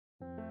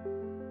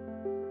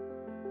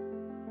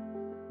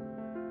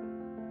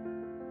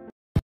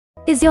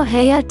Is your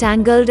hair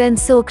tangled and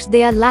soaked?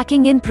 They are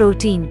lacking in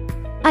protein.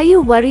 Are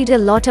you worried a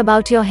lot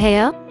about your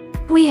hair?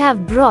 We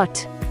have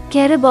brought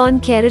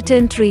Kerabon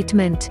Keratin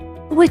treatment,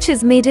 which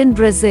is made in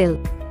Brazil.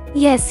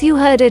 Yes, you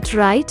heard it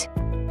right.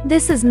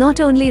 This is not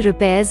only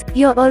repairs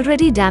your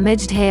already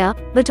damaged hair,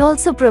 but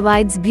also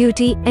provides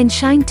beauty and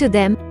shine to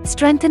them,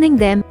 strengthening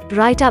them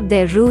right up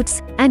their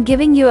roots, and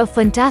giving you a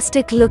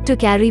fantastic look to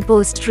carry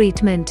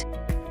post-treatment.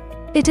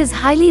 It is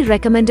highly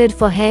recommended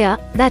for hair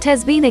that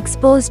has been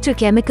exposed to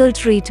chemical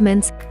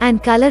treatments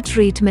and color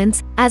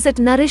treatments, as it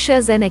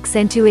nourishes and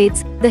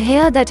accentuates the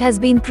hair that has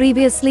been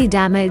previously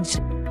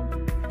damaged.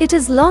 It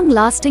is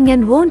long-lasting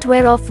and won't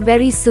wear off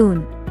very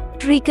soon.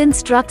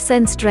 Reconstructs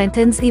and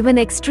strengthens even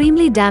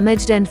extremely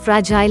damaged and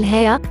fragile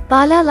hair,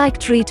 parlor-like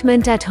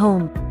treatment at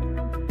home.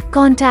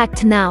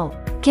 Contact now.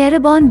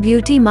 Kerabon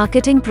Beauty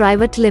Marketing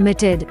Private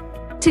Limited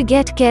to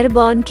get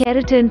Kerabon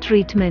Keratin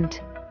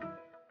treatment.